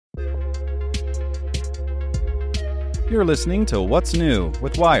You're listening to What's New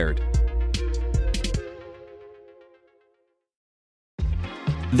with Wired.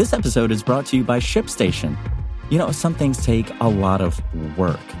 This episode is brought to you by ShipStation. You know, some things take a lot of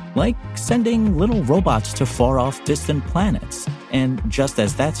work, like sending little robots to far-off distant planets. And just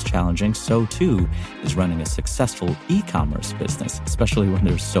as that's challenging, so too is running a successful e-commerce business, especially when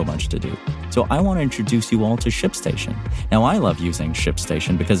there's so much to do. So I want to introduce you all to ShipStation. Now, I love using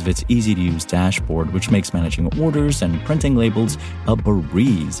ShipStation because of its easy-to-use dashboard, which makes managing orders and printing labels a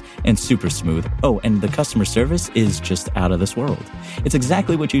breeze and super smooth. Oh, and the customer service is just out of this world. It's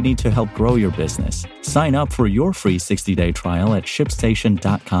exactly what you need to help grow your business. Sign up for your free 60-day trial at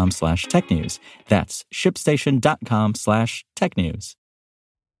shipstation.com/technews. That's shipstation.com/technews.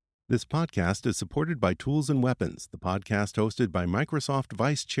 This podcast is supported by Tools and Weapons, the podcast hosted by Microsoft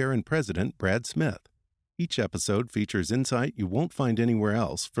Vice Chair and President Brad Smith. Each episode features insight you won't find anywhere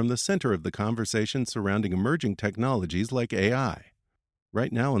else from the center of the conversation surrounding emerging technologies like AI.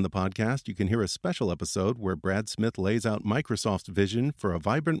 Right now in the podcast, you can hear a special episode where Brad Smith lays out Microsoft's vision for a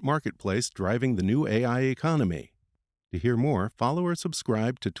vibrant marketplace driving the new AI economy. To hear more, follow or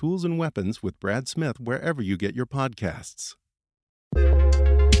subscribe to Tools and Weapons with Brad Smith wherever you get your podcasts.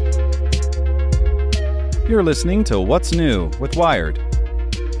 You're listening to What's New with Wired.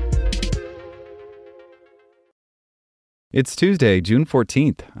 It's Tuesday, June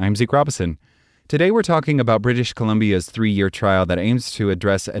 14th. I'm Zeke Robison. Today we're talking about British Columbia's 3-year trial that aims to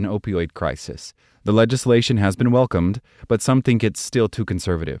address an opioid crisis. The legislation has been welcomed, but some think it's still too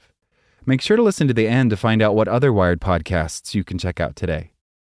conservative. Make sure to listen to the end to find out what other Wired podcasts you can check out today.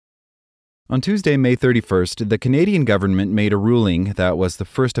 On Tuesday, May 31st, the Canadian government made a ruling that was the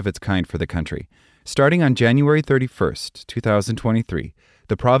first of its kind for the country. Starting on January 31st, 2023,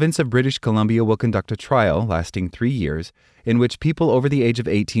 the province of British Columbia will conduct a trial lasting 3 years in which people over the age of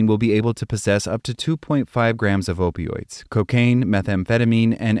 18 will be able to possess up to 2.5 grams of opioids, cocaine,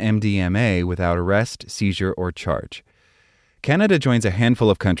 methamphetamine, and MDMA without arrest, seizure, or charge. Canada joins a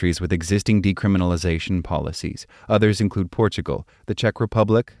handful of countries with existing decriminalization policies. Others include Portugal, the Czech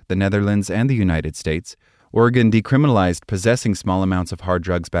Republic, the Netherlands, and the United States. Oregon decriminalized possessing small amounts of hard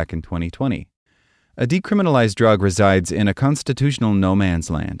drugs back in 2020. A decriminalized drug resides in a constitutional no man's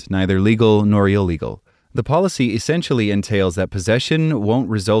land, neither legal nor illegal. The policy essentially entails that possession won't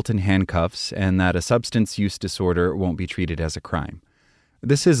result in handcuffs and that a substance use disorder won't be treated as a crime.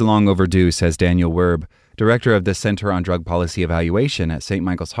 This is long overdue, says Daniel Werb, director of the Center on Drug Policy Evaluation at St.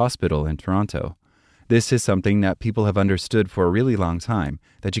 Michael's Hospital in Toronto. This is something that people have understood for a really long time,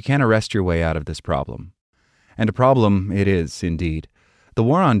 that you can't arrest your way out of this problem. And a problem it is, indeed. The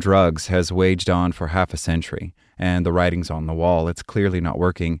war on drugs has waged on for half a century, and the writing's on the wall. It's clearly not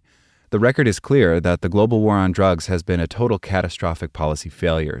working. The record is clear that the global war on drugs has been a total catastrophic policy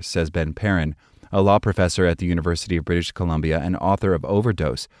failure, says Ben Perrin, a law professor at the University of British Columbia and author of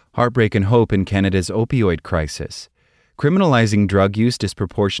Overdose, Heartbreak and Hope in Canada's Opioid Crisis. Criminalizing drug use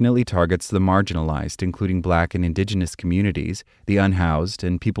disproportionately targets the marginalized, including Black and Indigenous communities, the unhoused,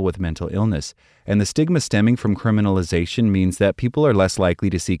 and people with mental illness. And the stigma stemming from criminalization means that people are less likely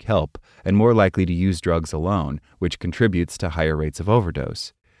to seek help and more likely to use drugs alone, which contributes to higher rates of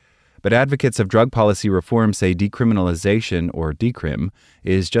overdose. But advocates of drug policy reform say decriminalization, or decrim,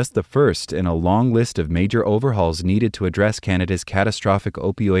 is just the first in a long list of major overhauls needed to address Canada's catastrophic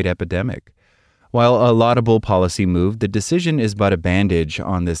opioid epidemic. While a laudable policy move, the decision is but a bandage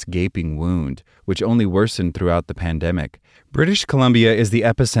on this gaping wound, which only worsened throughout the pandemic. British Columbia is the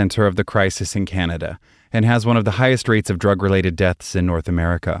epicenter of the crisis in Canada and has one of the highest rates of drug-related deaths in North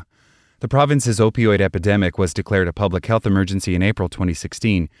America. The province's opioid epidemic was declared a public health emergency in April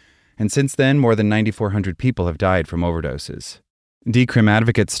 2016, and since then, more than 9,400 people have died from overdoses. Decrim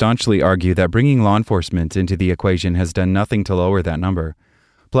advocates staunchly argue that bringing law enforcement into the equation has done nothing to lower that number.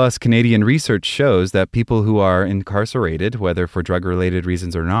 Plus, Canadian research shows that people who are incarcerated, whether for drug-related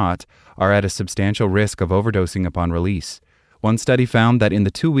reasons or not, are at a substantial risk of overdosing upon release. One study found that in the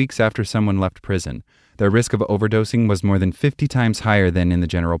 2 weeks after someone left prison, their risk of overdosing was more than 50 times higher than in the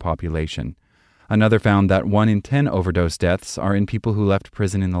general population. Another found that 1 in 10 overdose deaths are in people who left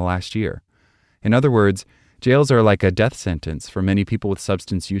prison in the last year. In other words, jails are like a death sentence for many people with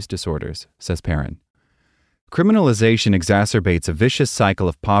substance use disorders, says Perrin. Criminalization exacerbates a vicious cycle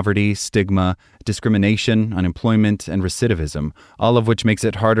of poverty, stigma, discrimination, unemployment, and recidivism, all of which makes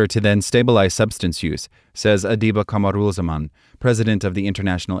it harder to then stabilize substance use, says Adiba Kamarulzaman, president of the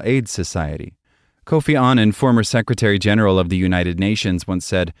International AIDS Society. Kofi Annan, former Secretary General of the United Nations, once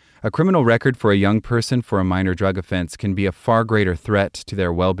said, "A criminal record for a young person for a minor drug offense can be a far greater threat to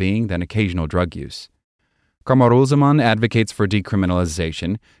their well-being than occasional drug use." Camaruzzaman advocates for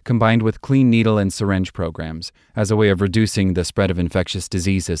decriminalization, combined with clean needle and syringe programs, as a way of reducing the spread of infectious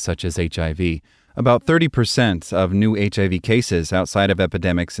diseases such as HIV. About 30% of new HIV cases outside of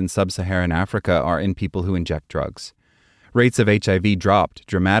epidemics in sub-Saharan Africa are in people who inject drugs. Rates of HIV dropped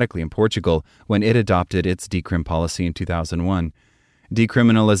dramatically in Portugal when it adopted its decrim policy in 2001.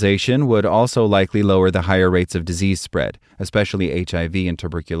 Decriminalization would also likely lower the higher rates of disease spread, especially HIV and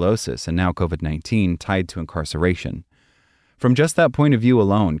tuberculosis, and now COVID-19 tied to incarceration. From just that point of view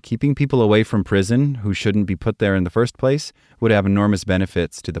alone, keeping people away from prison who shouldn't be put there in the first place would have enormous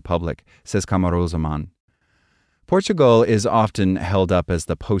benefits to the public, says Camaruzzaman. Portugal is often held up as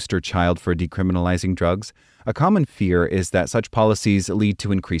the poster child for decriminalizing drugs. A common fear is that such policies lead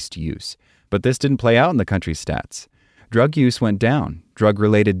to increased use, but this didn't play out in the country's stats. Drug use went down,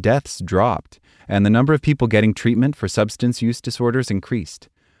 drug-related deaths dropped, and the number of people getting treatment for substance use disorders increased.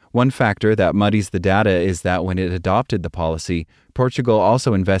 One factor that muddies the data is that when it adopted the policy, Portugal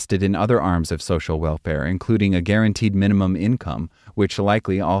also invested in other arms of social welfare, including a guaranteed minimum income, which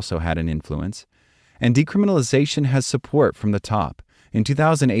likely also had an influence. And decriminalization has support from the top. In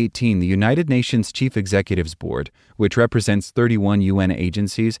 2018, the United Nations Chief Executives Board, which represents 31 UN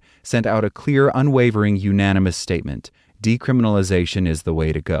agencies, sent out a clear, unwavering, unanimous statement: decriminalization is the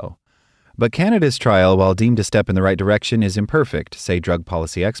way to go. But Canada's trial, while deemed a step in the right direction, is imperfect, say drug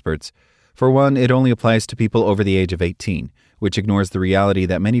policy experts. For one, it only applies to people over the age of 18, which ignores the reality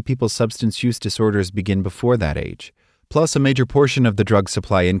that many people's substance use disorders begin before that age. Plus, a major portion of the drug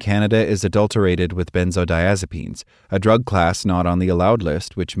supply in Canada is adulterated with benzodiazepines, a drug class not on the allowed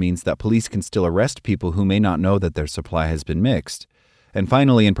list, which means that police can still arrest people who may not know that their supply has been mixed. And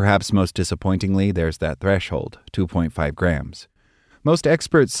finally, and perhaps most disappointingly, there's that threshold, 2.5 grams. Most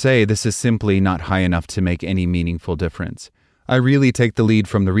experts say this is simply not high enough to make any meaningful difference. I really take the lead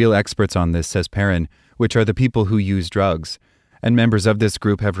from the real experts on this, says Perrin, which are the people who use drugs. And members of this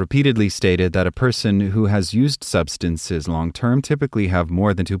group have repeatedly stated that a person who has used substances long-term typically have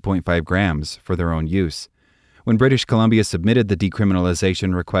more than 2.5 grams for their own use. When British Columbia submitted the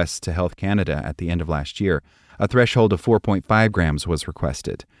decriminalization request to Health Canada at the end of last year, a threshold of 4.5 grams was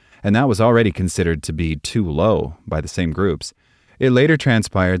requested, and that was already considered to be too low by the same groups. It later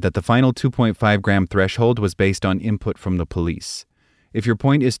transpired that the final 2.5 gram threshold was based on input from the police. If your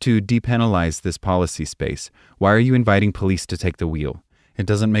point is to depenalize this policy space, why are you inviting police to take the wheel? It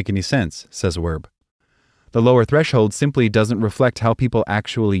doesn't make any sense, says Werb. The lower threshold simply doesn't reflect how people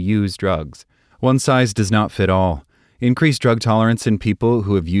actually use drugs. One size does not fit all. Increased drug tolerance in people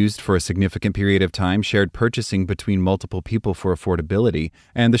who have used for a significant period of time, shared purchasing between multiple people for affordability,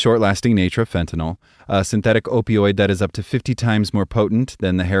 and the short-lasting nature of fentanyl, a synthetic opioid that is up to 50 times more potent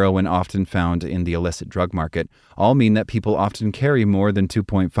than the heroin often found in the illicit drug market, all mean that people often carry more than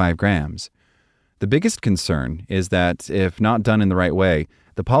 2.5 grams. The biggest concern is that, if not done in the right way,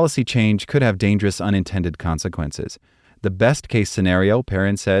 the policy change could have dangerous unintended consequences. The best-case scenario,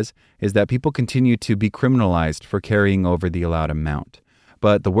 Perrin says, is that people continue to be criminalized for carrying over the allowed amount.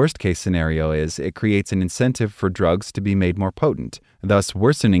 But the worst-case scenario is it creates an incentive for drugs to be made more potent, thus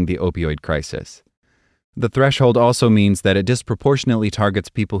worsening the opioid crisis. The threshold also means that it disproportionately targets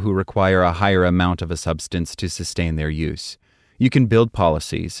people who require a higher amount of a substance to sustain their use. You can build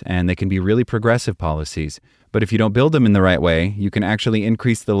policies, and they can be really progressive policies, but if you don't build them in the right way, you can actually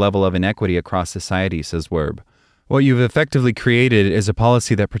increase the level of inequity across society, says Werb. What you've effectively created is a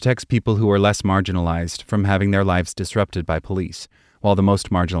policy that protects people who are less marginalized from having their lives disrupted by police, while the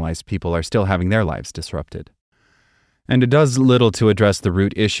most marginalized people are still having their lives disrupted. And it does little to address the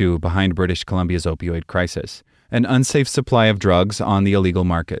root issue behind British Columbia's opioid crisis, an unsafe supply of drugs on the illegal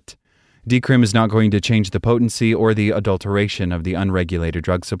market. Decrim is not going to change the potency or the adulteration of the unregulated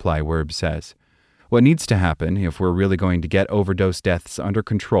drug supply, Werb says. What needs to happen, if we're really going to get overdose deaths under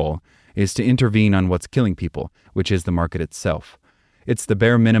control, is to intervene on what's killing people, which is the market itself. It's the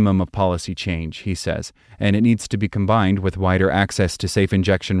bare minimum of policy change, he says, and it needs to be combined with wider access to safe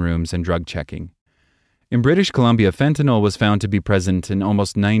injection rooms and drug checking. In British Columbia, fentanyl was found to be present in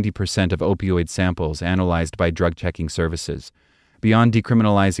almost 90% of opioid samples analyzed by drug checking services. Beyond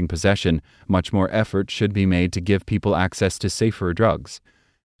decriminalizing possession, much more effort should be made to give people access to safer drugs.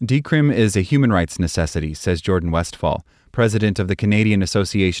 Decrim is a human rights necessity, says Jordan Westfall, president of the Canadian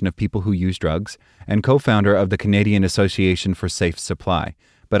Association of People Who Use Drugs and co-founder of the Canadian Association for Safe Supply,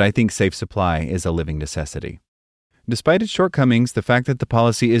 but I think safe supply is a living necessity. Despite its shortcomings, the fact that the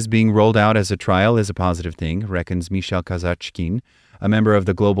policy is being rolled out as a trial is a positive thing, reckons Michel Kazachkin, a member of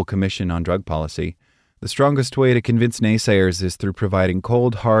the Global Commission on Drug Policy. The strongest way to convince naysayers is through providing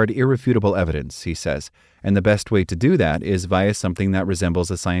cold, hard, irrefutable evidence, he says, and the best way to do that is via something that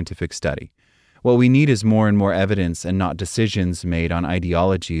resembles a scientific study. What we need is more and more evidence and not decisions made on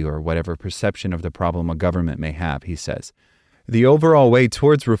ideology or whatever perception of the problem a government may have, he says. The overall way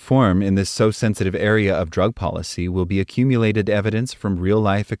towards reform in this so sensitive area of drug policy will be accumulated evidence from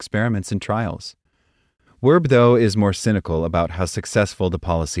real-life experiments and trials. Werb, though, is more cynical about how successful the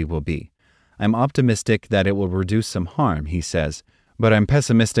policy will be. I'm optimistic that it will reduce some harm, he says, but I'm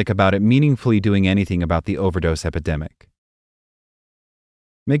pessimistic about it meaningfully doing anything about the overdose epidemic.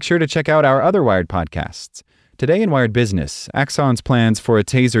 Make sure to check out our other Wired podcasts. Today in Wired Business, Axon's plans for a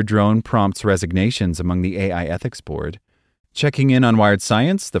taser drone prompts resignations among the AI Ethics Board. Checking in on Wired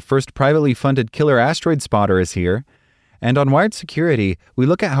Science, the first privately funded killer asteroid spotter is here. And on Wired Security, we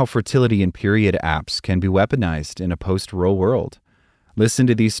look at how fertility and period apps can be weaponized in a post-Roe world. Listen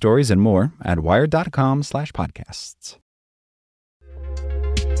to these stories and more at wired.com/podcasts.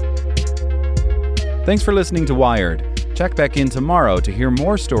 Thanks for listening to Wired. Check back in tomorrow to hear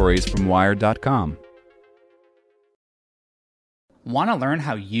more stories from Wired.com. Want to learn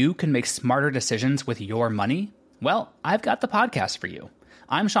how you can make smarter decisions with your money? Well, I've got the podcast for you.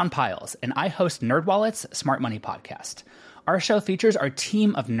 I'm Sean Piles, and I host NerdWallet's Smart Money Podcast. Our show features our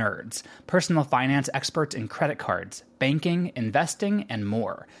team of nerds, personal finance experts in credit cards, banking, investing, and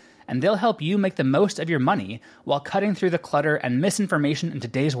more. And they'll help you make the most of your money while cutting through the clutter and misinformation in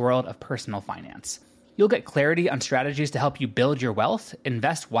today's world of personal finance. You'll get clarity on strategies to help you build your wealth,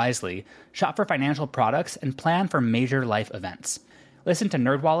 invest wisely, shop for financial products, and plan for major life events. Listen to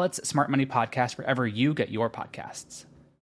NerdWallet's Smart Money Podcast wherever you get your podcasts.